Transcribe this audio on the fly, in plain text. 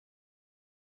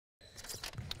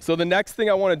So the next thing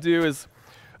I want to do is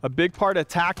a big part of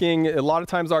attacking. A lot of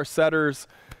times our setters,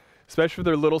 especially if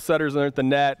they're little setters and they're at the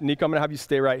net, Nico, I'm going to have you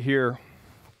stay right here.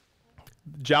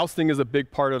 Jousting is a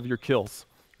big part of your kills,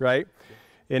 right?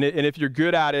 And if you're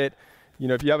good at it, you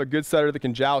know, if you have a good setter that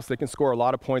can joust, they can score a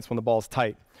lot of points when the ball's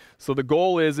tight. So the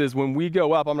goal is when we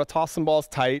go up, I'm going to toss some balls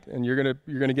tight, and you're going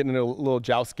to get into a little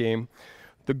joust game.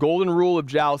 The golden rule of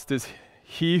joust is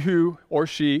he who or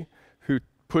she who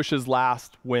pushes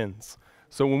last wins.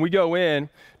 So when we go in,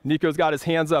 Nico's got his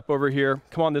hands up over here.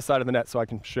 Come on this side of the net so I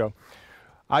can show.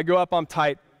 I go up, I'm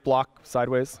tight, block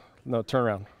sideways. No, turn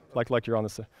around, like you're on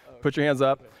this side. Put your hands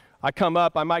up. I come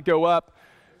up, I might go up.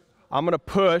 I'm going to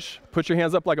push. Put your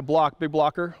hands up like a block, big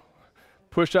blocker.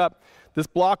 Push up. This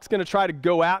block's going to try to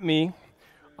go at me.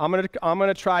 I'm going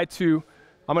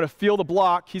to feel the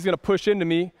block. He's going to push into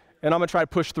me, and I'm going to try to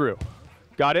push through.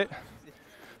 Got it?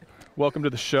 Welcome to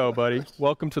the show, buddy.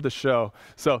 Welcome to the show.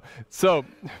 So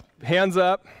hands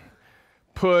up,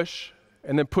 push,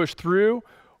 and then push through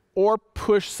or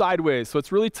push sideways. So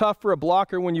it's really tough for a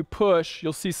blocker when you push.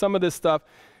 You'll see some of this stuff.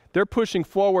 They're pushing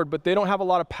forward, but they don't have a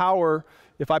lot of power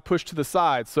if I push to the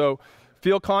side. So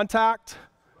feel contact,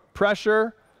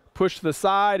 pressure, push to the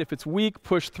side. If it's weak,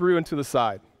 push through and to the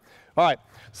side. All right,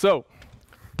 so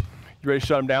you ready to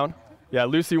shut him down? Yeah,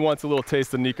 Lucy wants a little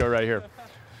taste of Nico right here.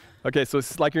 Okay, so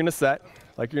it's like you're in a set.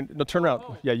 No, turn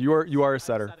around. Yeah, you are a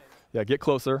setter. Yeah, get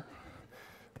closer.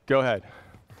 Go ahead.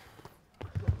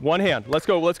 One hand. Let's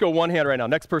go one hand right now.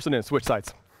 Next person in. Switch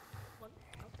sides.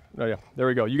 Oh yeah, there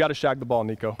we go. You got to shag the ball,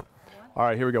 Nico. All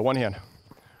right, here we go. One hand.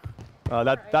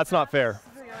 That's not fair.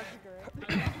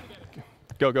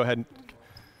 Go ahead.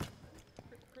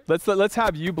 Let's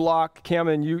have you block, Cam,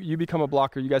 and you become a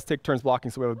blocker. You guys take turns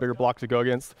blocking, so we have a bigger block to go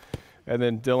against. And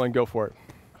then Dylan, go for it.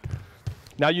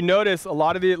 Now you notice a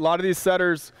lot of these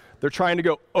setters, they're trying to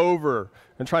go over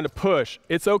and trying to push.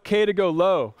 It's okay to go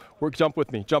low. Jump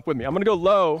with me. I'm going to go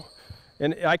low,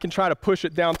 and I can try to push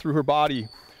it down through her body.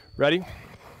 Ready?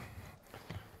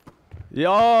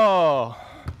 Yo!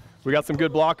 We got some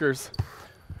good blockers.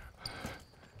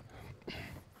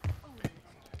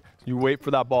 You wait for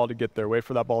that ball to get there. Wait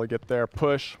for that ball to get there.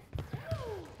 Push.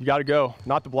 You got to go.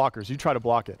 Not the blockers. You try to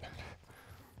block it.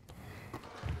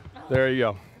 There you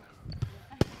go.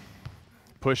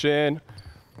 Push in.